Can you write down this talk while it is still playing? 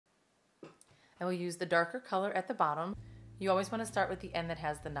I will use the darker color at the bottom. You always want to start with the end that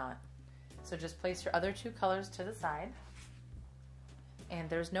has the knot. So just place your other 2 colors to the side. And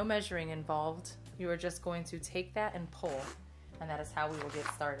there's no measuring involved. You are just going to take that and pull, and that is how we will get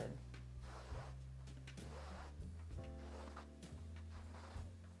started.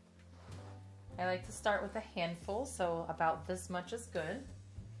 I like to start with a handful, so about this much is good.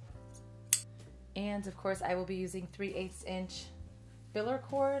 And of course I will be using 3/8 inch filler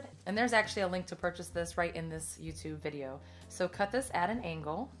cord, and there's actually a link to purchase this right in this YouTube video. So cut this at an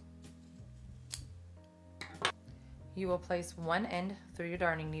angle. You will place one end through your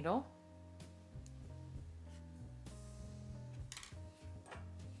darning needle.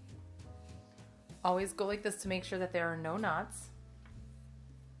 Always go like this to make sure that there are no knots.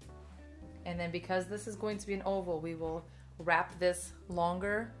 And then because this is going to be an oval, we will wrap this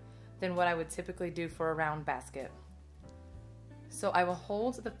longer than what I would typically do for a round basket. So I will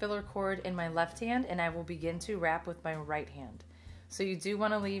hold the filler cord in my left hand and I will begin to wrap with my right hand. So you do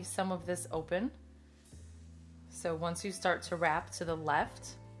want to leave some of this open. So once you start to wrap to the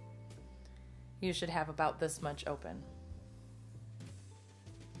left, you should have about this much open.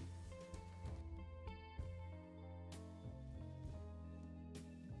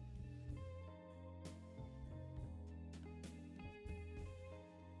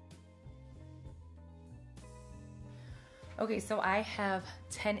 Okay, so I have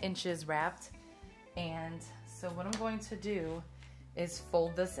 10 inches wrapped, and so what I'm going to do is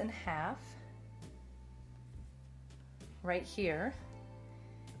fold this in half right here,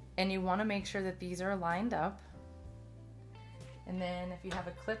 and you want to make sure that these are lined up, and then if you have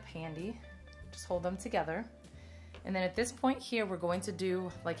a clip handy, just hold them together. And then at this point here, we're going to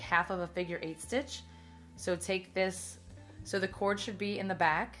do like half of a figure 8 stitch. So take this, so the cord should be in the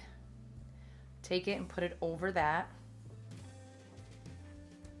back, take it and put it over that,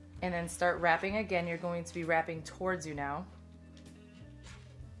 and then start wrapping again. You're going to be wrapping towards you now.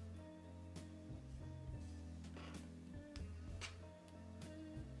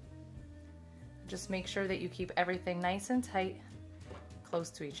 Just make sure that you keep everything nice and tight, close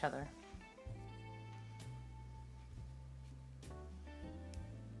to each other.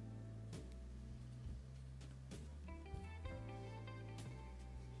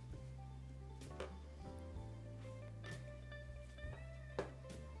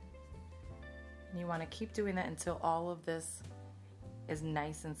 And you want to keep doing that until all of this is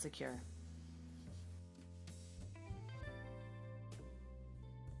nice and secure.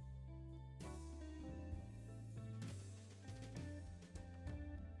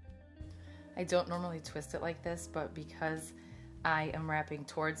 I don't normally twist it like this, but because I am wrapping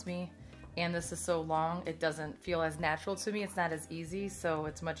towards me and this is so long, it doesn't feel as natural to me. It's not as easy, so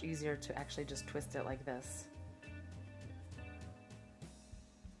it's much easier to actually just twist it like this.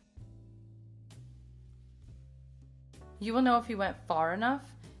 You will know if you went far enough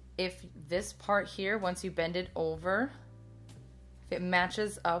if this part here, once you bend it over, if it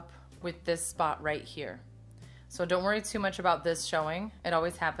matches up with this spot right here. So don't worry too much about this showing. It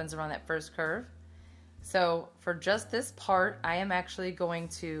always happens around that first curve. So for just this part, I am actually going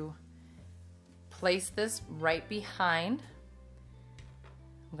to place this right behind.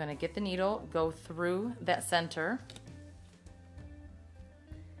 I'm gonna get the needle, go through that center,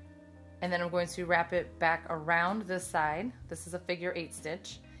 and then I'm going to wrap it back around this side. This is a figure 8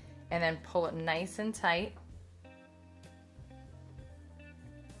 stitch, and then pull it nice and tight.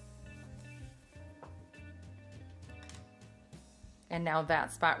 And now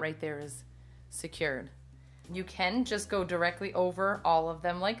that spot right there is secured. You can just go directly over all of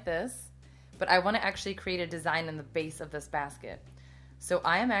them like this, but I want to actually create a design in the base of this basket. So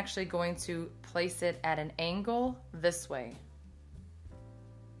I am actually going to place it at an angle this way.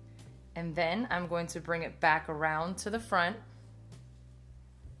 And then I'm going to bring it back around to the front,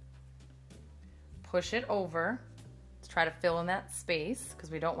 push it over to try to fill in that space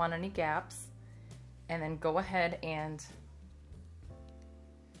because we don't want any gaps, and then go ahead and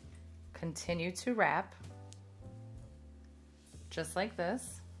continue to wrap just like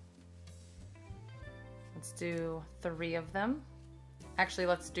this. Let's do 3 of them. Actually,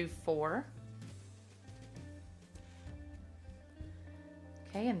 let's do 4.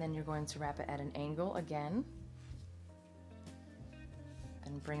 Okay, and then you're going to wrap it at an angle again.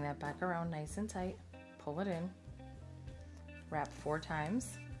 Then bring that back around nice and tight, pull it in, wrap 4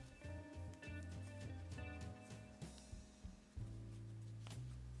 times.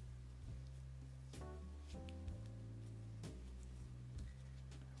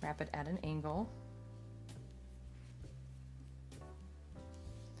 Wrap it at an angle.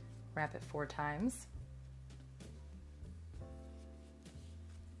 Wrap it 4 times.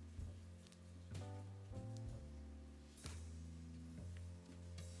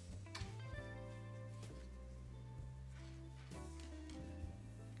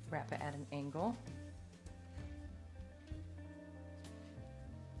 Wrap it at an angle.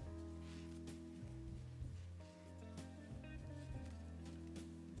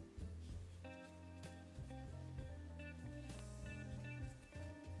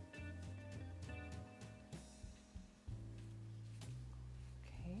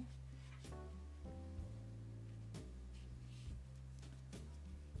 Okay.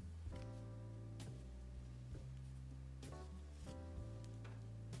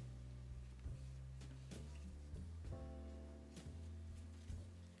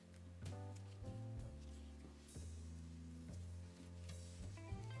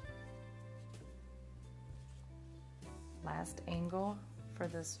 Last angle for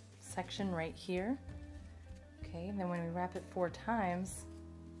this section right here. Okay, and then when we wrap it 4 times,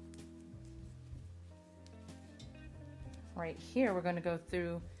 right here we're going to go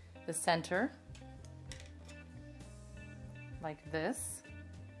through the center like this.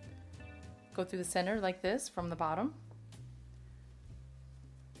 Go through the center like this from the bottom.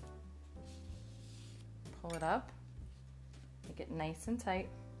 Pull it up, make it nice and tight.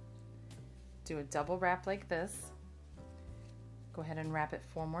 Do a double wrap like this. Go ahead and wrap it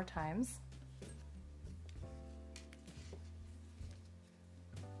 4 more times.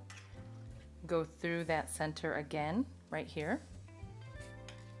 Go through that center again, right here.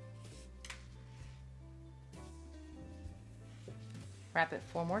 Wrap it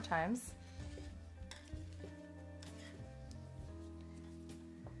 4 more times.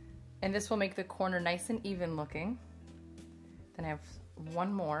 And this will make the corner nice and even looking. Then I have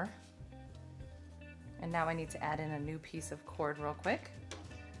 1 more. And now I need to add in a new piece of cord real quick.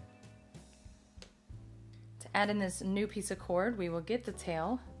 To add in this new piece of cord, we will get the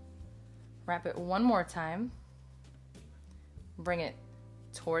tail, wrap it 1 more time, bring it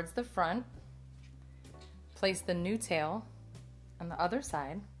towards the front, place the new tail on the other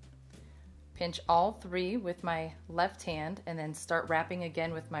side, pinch all 3 with my left hand, and then start wrapping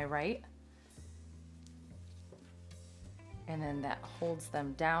again with my right. And then that holds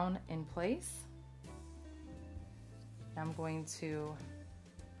them down in place. I'm going to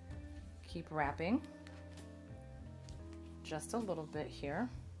keep wrapping just a little bit here.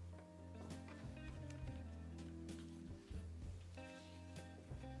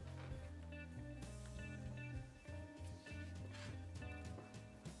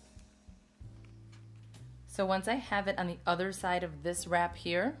 So once I have it on the other side of this wrap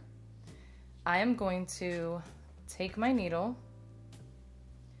here, I am going to take my needle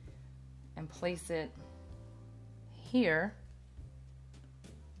and place it here,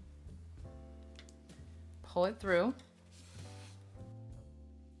 pull it through,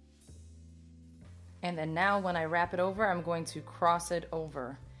 and then now when I wrap it over, I'm going to cross it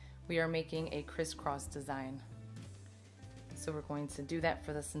over. We are making a crisscross design. So we're going to do that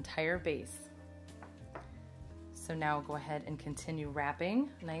for this entire base. So now go ahead and continue wrapping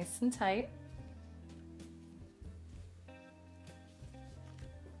nice and tight.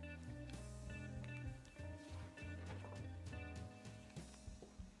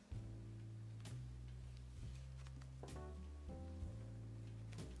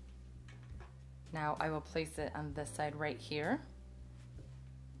 Now I will place it on this side right here,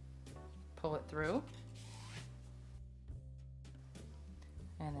 pull it through,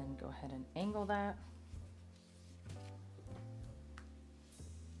 and then go ahead and angle that.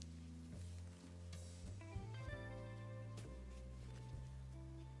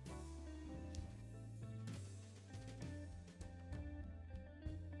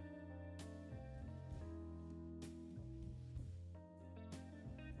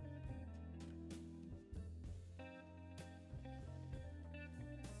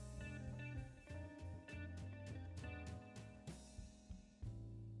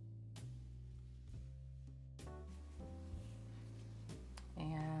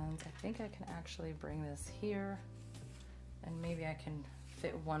 I think I can actually bring this here, and maybe I can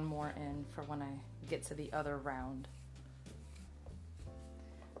fit 1 more in for when I get to the other round.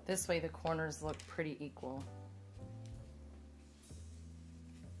 This way the corners look pretty equal.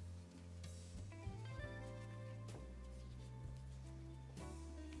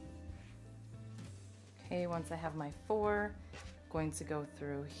 Okay, once I have my 4, I'm going to go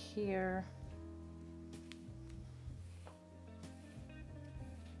through here.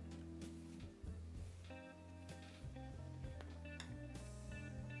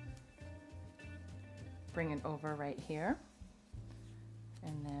 Bring it over right here,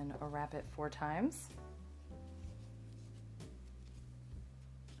 and then I'll wrap it 4 times.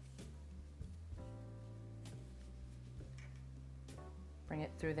 Bring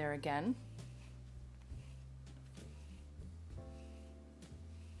it through there again.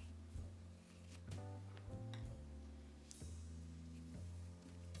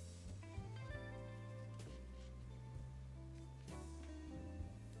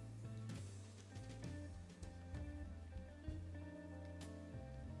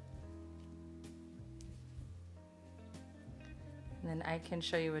 then I can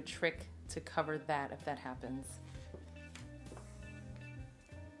show you a trick to cover that if that happens.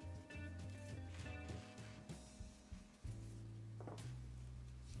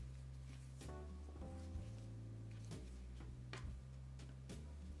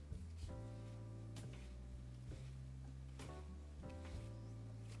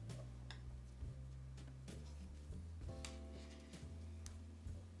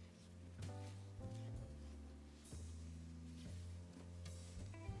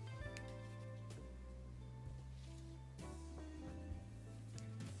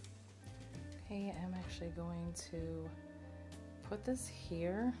 Okay, I'm actually going to put this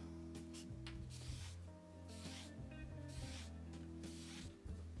here.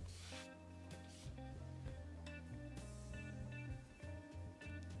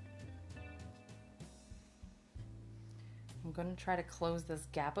 I'm going to try to close this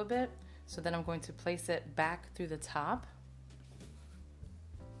gap a bit, so then I'm going to place it back through the top.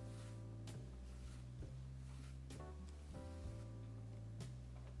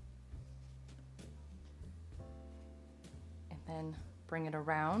 And bring it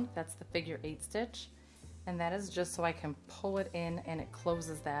around. That's the figure 8 stitch, and that is just so I can pull it in and it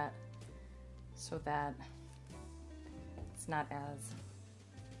closes that so that it's not as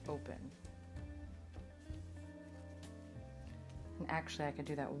open. And actually I could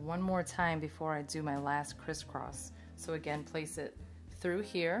do that one more time before I do my last crisscross. So again, place it through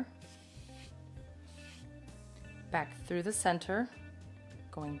here, back through the center,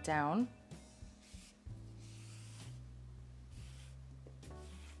 going down,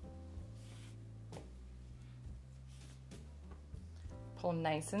 pull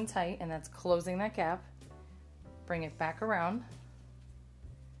nice and tight, and that's closing that gap. Bring it back around.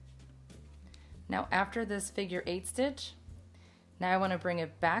 Now after this figure 8 stitch, now I want to bring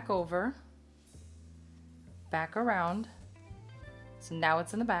it back over, back around. So now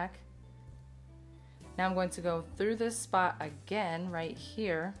it's in the back. Now I'm going to go through this spot again right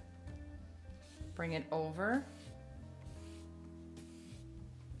here, bring it over,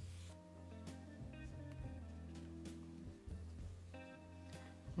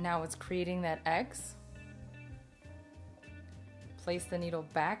 now it's creating that X. Place the needle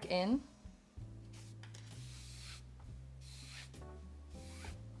back in.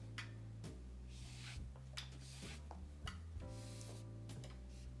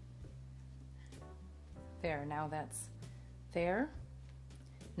 There, now that's there.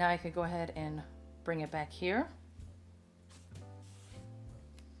 Now I could go ahead and bring it back here.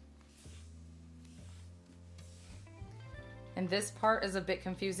 And this part is a bit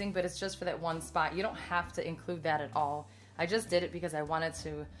confusing, but it's just for that one spot. You don't have to include that at all. I just did it because I wanted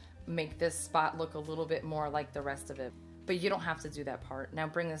to make this spot look a little bit more like the rest of it. But you don't have to do that part. Now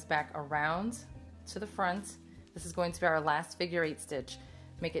bring this back around to the front. This is going to be our last figure 8 stitch.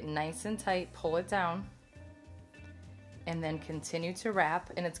 Make it nice and tight, pull it down, and then continue to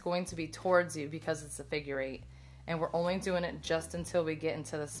wrap. And it's going to be towards you because it's a figure 8. And we're only doing it just until we get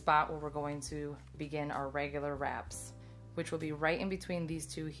into the spot where we're going to begin our regular wraps, which will be right in between these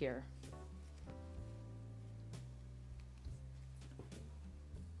two here.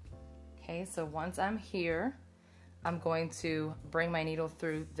 Okay, so once I'm here, I'm going to bring my needle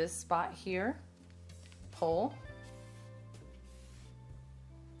through this spot here, pull,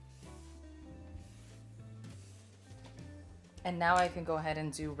 and now I can go ahead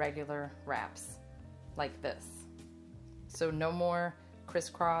and do regular wraps like this. So no more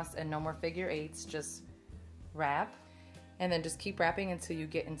crisscross and no more figure 8s, just wrap. And then just keep wrapping until you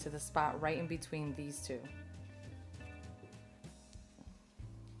get into the spot right in between these two.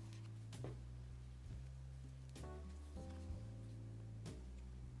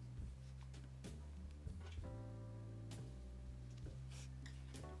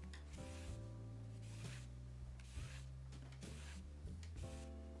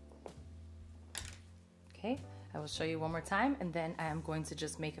 Okay, I will show you one more time, and then I am going to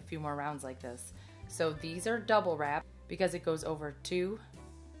just make a few more rounds like this. So these are double wrap because it goes over 2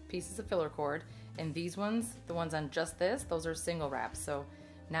 pieces of filler cord, and these ones, the ones on just this, those are single wraps. So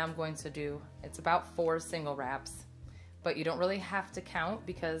now I'm going to do, it's about 4 single wraps, but you don't really have to count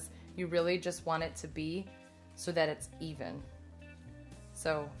because you really just want it to be so that it's even.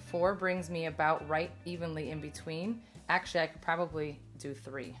 So 4 brings me about right evenly in between. Actually, I could probably do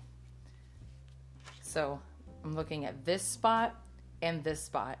 3. So I'm looking at this spot and this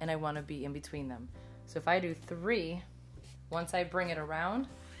spot, and I want to be in between them. So if I do 3, once I bring it around,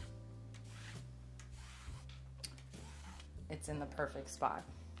 it's in the perfect spot.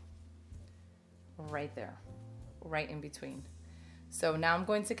 Right there, right in between. So now I'm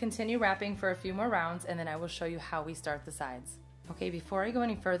going to continue wrapping for a few more rounds, and then I will show you how we start the sides. Okay, before I go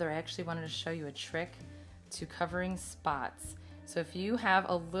any further, I actually wanted to show you a trick to covering spots. So if you have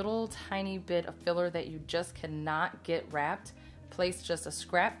a little tiny bit of filler that you just cannot get wrapped, place just a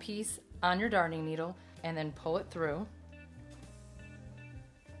scrap piece on your darning needle and then pull it through.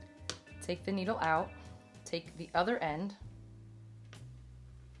 Take the needle out, take the other end,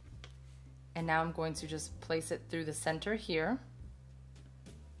 and now I'm going to just place it through the center here.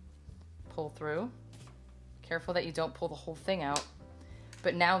 Pull through. Careful that you don't pull the whole thing out.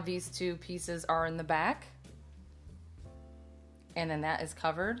 But now these two pieces are in the back, and then that is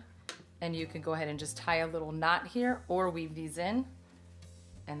covered, and you can go ahead and just tie a little knot here or weave these in,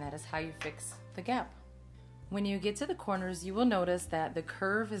 and that is how you fix the gap. When you get to the corners, you will notice that the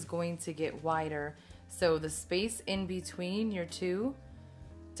curve is going to get wider, so the space in between your two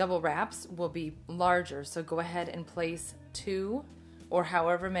double wraps will be larger. So go ahead and place 2 or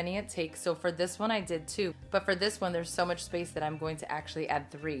however many it takes. So for this one I did 2, but for this one there's so much space that I'm going to actually add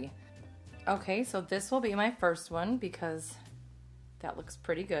 3. Okay, so this will be my first one because that looks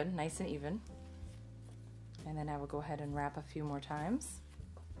pretty good, nice and even. And then I will go ahead and wrap a few more times.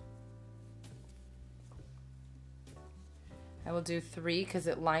 I will do 3 because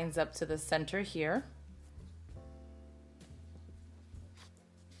it lines up to the center here.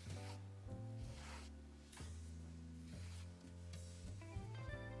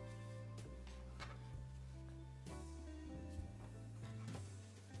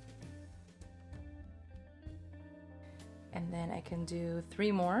 And then I can do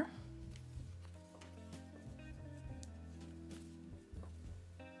 3 more.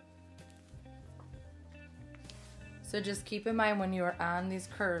 So just keep in mind when you are on these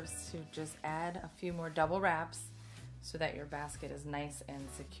curves to just add a few more double wraps so that your basket is nice and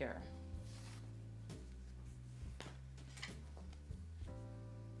secure.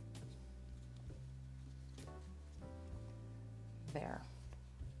 There.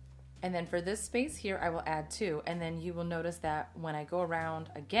 And then for this space here, I will add 2, and then you will notice that when I go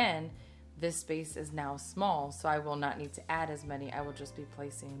around again, this space is now small, so I will not need to add as many. I will just be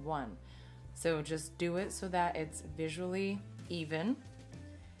placing 1. So just do it so that it's visually even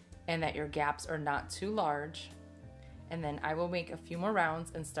and that your gaps are not too large. And then I will make a few more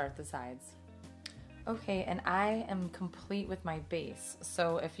rounds and start the sides. Okay, and I am complete with my base.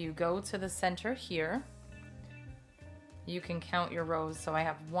 So if you go to the center here, you can count your rows. So I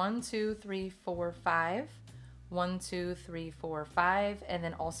have 1, 2, 3, 4, 5. 1, 2, 3, 4, 5, and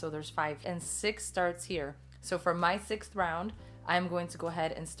then also there's 5 and 6 starts here. So for my 6th round, I'm going to go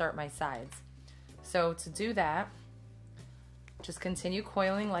ahead and start my sides. So to do that, just continue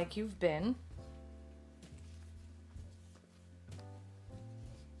coiling like you've been.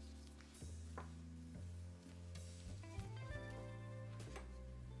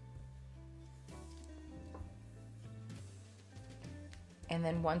 And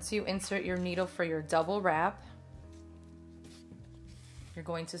then once you insert your needle for your double wrap, you're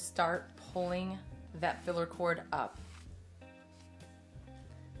going to start pulling that filler cord up.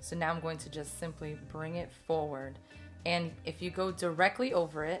 So now I'm going to just simply bring it forward. And if you go directly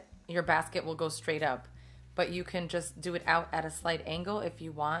over it, your basket will go straight up. But you can just do it out at a slight angle if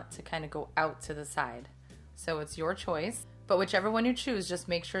you want to kind of go out to the side. So it's your choice. But whichever one you choose, just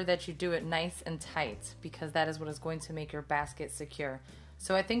make sure that you do it nice and tight because that is what is going to make your basket secure.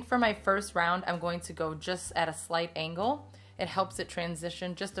 So I think for my first round, I'm going to go just at a slight angle. It helps it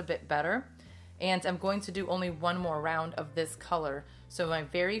transition just a bit better. And I'm going to do only 1 more round of this color. So my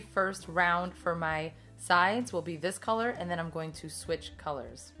very first round for my sides will be this color, and then I'm going to switch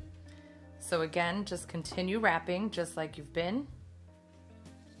colors. So again, just continue wrapping just like you've been.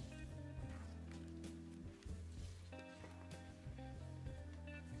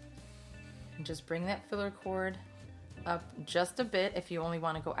 And just bring that filler cord up just a bit if you only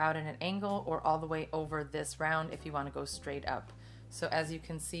want to go out at an angle, or all the way over this round if you want to go straight up. So as you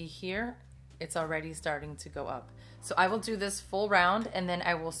can see here, it's already starting to go up. So I will do this full round and then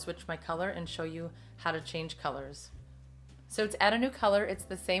I will switch my color and show you how to change colors. So to add a new color, it's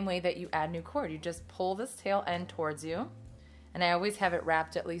the same way that you add new cord. You just pull this tail end towards you, and I always have it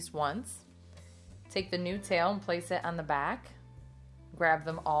wrapped at least once. Take the new tail and place it on the back, grab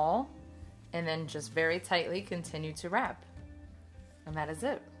them all, and then just very tightly continue to wrap. And that is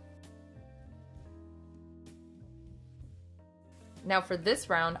it. Now for this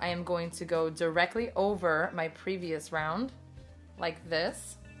round, I am going to go directly over my previous round, like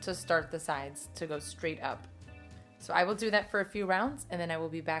this, to start the sides, to go straight up. So I will do that for a few rounds, and then I will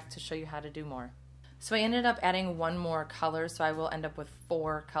be back to show you how to do more. So I ended up adding 1 more color, so I will end up with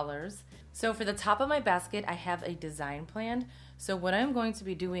 4 colors. So for the top of my basket, I have a design planned. So what I'm going to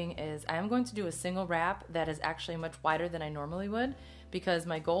be doing is I'm going to do a single wrap that is actually much wider than I normally would, because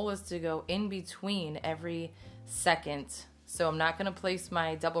my goal is to go in between every second. So I'm not going to place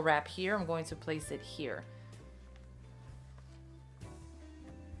my double wrap here, I'm going to place it here.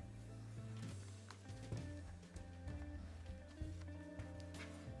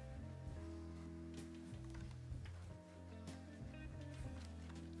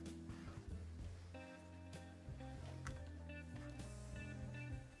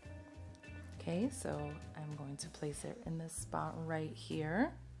 Okay, so I'm going to place it in this spot right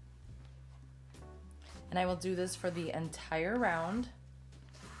here. And I will do this for the entire round.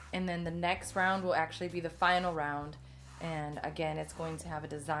 And then the next round will actually be the final round. And again, it's going to have a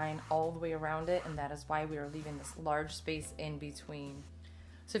design all the way around it, and that is why we are leaving this large space in between.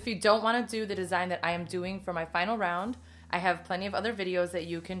 So if you don't want to do the design that I am doing for my final round, I have plenty of other videos that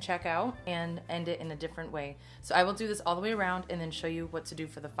you can check out and end it in a different way. So I will do this all the way around and then show you what to do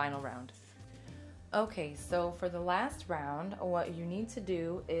for the final round. Okay, so for the last round, what you need to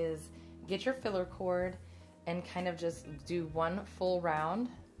do is get your filler cord and kind of just do one full round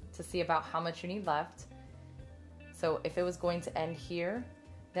to see about how much you need left. So if it was going to end here,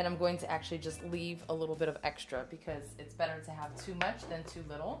 then I'm going to actually just leave a little bit of extra, because it's better to have too much than too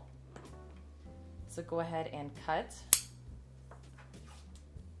little. So go ahead and cut.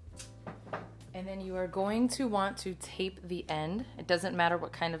 And then you are going to want to tape the end. It doesn't matter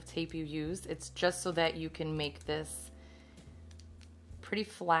what kind of tape you use. It's just so that you can make this pretty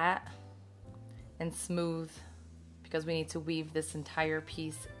flat and smooth, because we need to weave this entire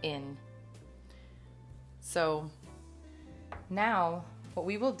piece in. So now what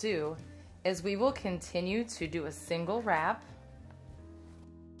we will do is we will continue to do a single wrap.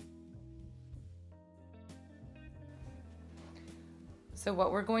 So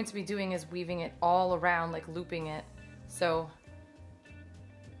what we're going to be doing is weaving it all around, like looping it. So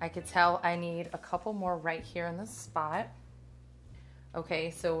I could tell I need a couple more right here in this spot.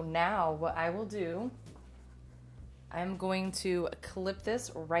 Okay, so now what I will do, I'm going to clip this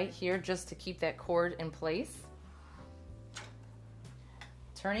right here just to keep that cord in place.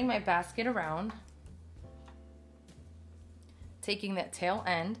 Turning my basket around, taking that tail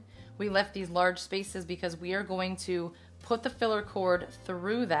end. We left these large spaces because we are going to put the filler cord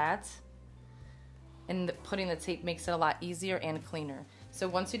through that, and putting the tape makes it a lot easier and cleaner. So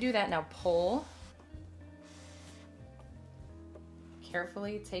once you do that, now pull.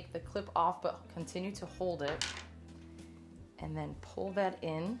 Carefully take the clip off, but continue to hold it, and then pull that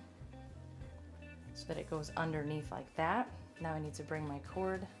in so that it goes underneath like that. Now I need to bring my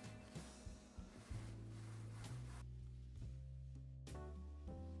cord.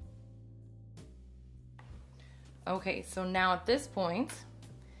 Okay, so now at this point,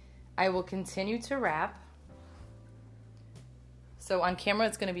 I will continue to wrap. So on camera,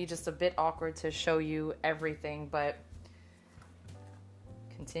 it's gonna be just a bit awkward to show you everything, but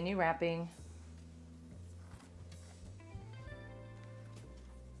continue wrapping.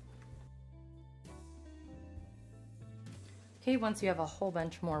 Okay, once you have a whole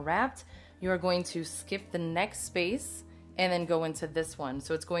bunch more wrapped, you are going to skip the next space and then go into this one.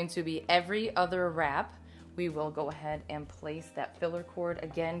 So it's going to be every other wrap. We will go ahead and place that filler cord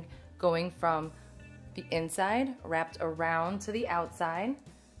again, going from the inside wrapped around to the outside.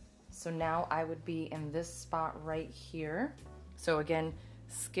 So now I would be in this spot right here. So again,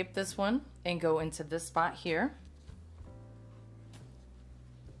 skip this one and go into this spot here.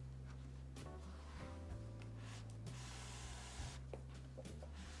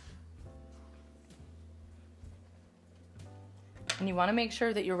 And you want to make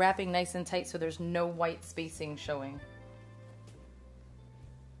sure that you're wrapping nice and tight so there's no white spacing showing.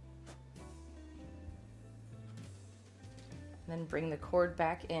 And then bring the cord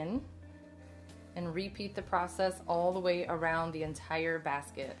back in and repeat the process all the way around the entire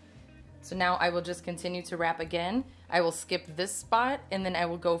basket. So now I will just continue to wrap again. I will skip this spot and then I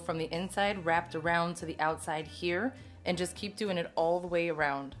will go from the inside wrapped around to the outside here and just keep doing it all the way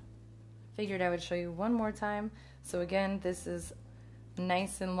around. Figured I would show you one more time. So again, this is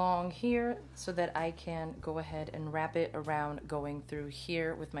nice and long here so that I can go ahead and wrap it around going through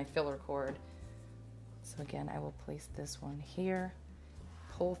here with my filler cord. So again, I will place this one here,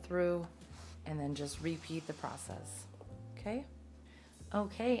 pull through, and then just repeat the process. Okay?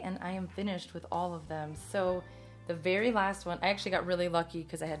 Okay, and I am finished with all of them. So the very last one, I actually got really lucky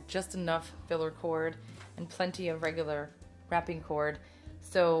because I had just enough filler cord and plenty of regular wrapping cord.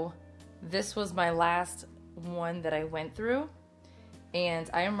 So this was my last one that I went through, and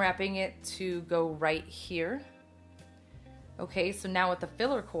I am wrapping it to go right here. Okay, so now with the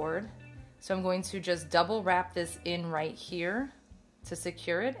filler cord, So I'm going to just double wrap this in right here to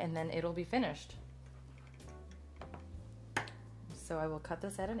secure it, and then it'll be finished. So I will cut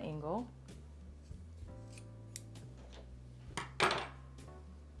this at an angle.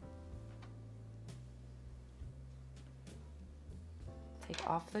 Take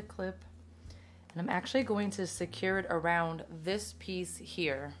off the clip, and I'm actually going to secure it around this piece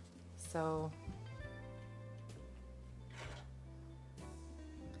here. So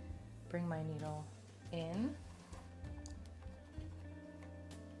bring my needle in.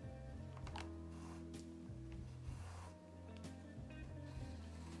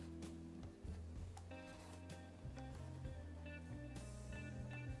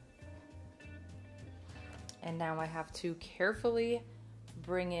 And now I have to carefully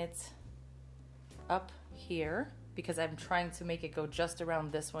bring it up here because I'm trying to make it go just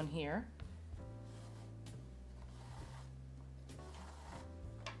around this one here.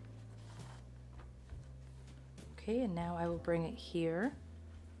 Okay, and now I will bring it here.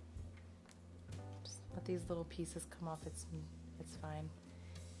 Just let these little pieces come off, it's fine.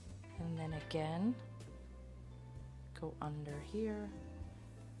 And then again, go under here.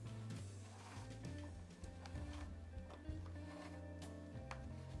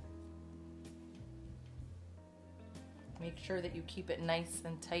 Make sure that you keep it nice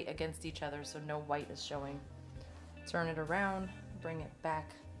and tight against each other so no white is showing. Turn it around, bring it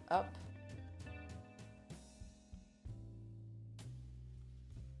back up.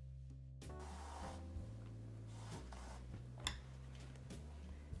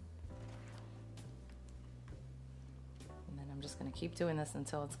 And then I'm just going to keep doing this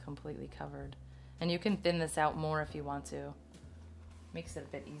until it's completely covered. And you can thin this out more if you want to. Makes it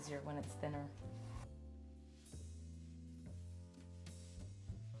a bit easier when it's thinner.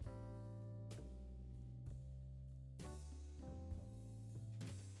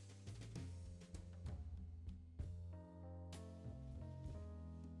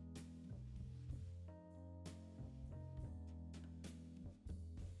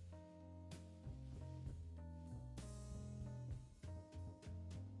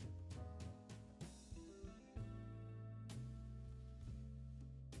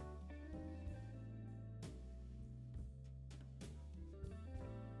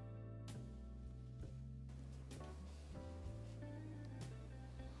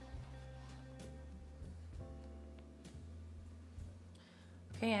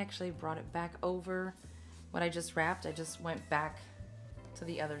 Okay, I actually brought it back over what I just wrapped. I just went back to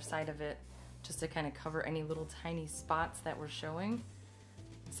the other side of it just to kind of cover any little tiny spots that were showing.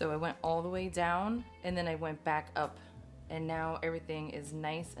 So I went all the way down and then I went back up, and now everything is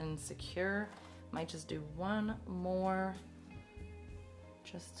nice and secure. Might just do one more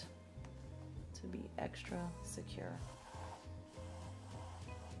just to be extra secure.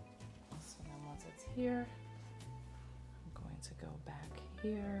 So then once it's here, I'm going to go back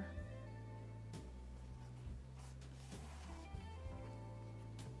here.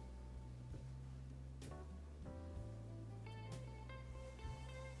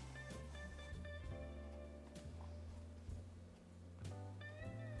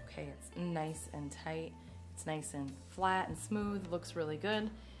 Okay, it's nice and tight. It's nice and flat and smooth, looks really good.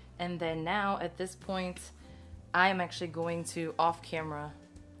 And then now at this point, I am actually going to, off camera,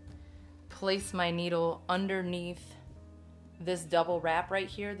 place my needle underneath this double wrap right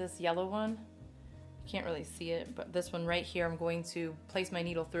here, this yellow one. You can't really see it, but this one right here, I'm going to place my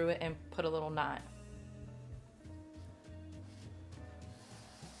needle through it and put a little knot.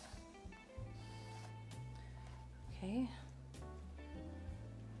 Okay.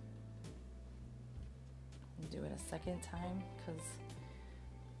 Do it a second time because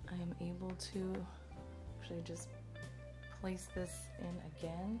I am able to actually just place this in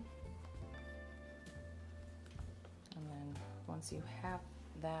again. And then once you have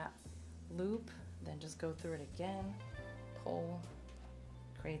that loop, then just go through it again, pull,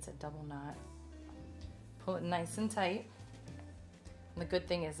 creates a double knot. Pull it nice and tight. And the good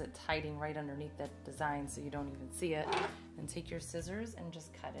thing is it's hiding right underneath that design so you don't even see it. And take your scissors and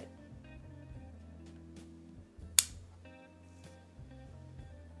just cut it.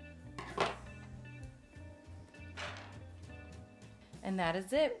 And that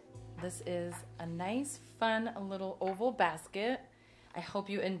is it. This is a nice, fun little oval basket. I hope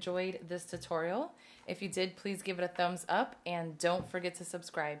you enjoyed this tutorial. If you did, please give it a thumbs up and don't forget to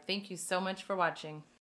subscribe. Thank you so much for watching.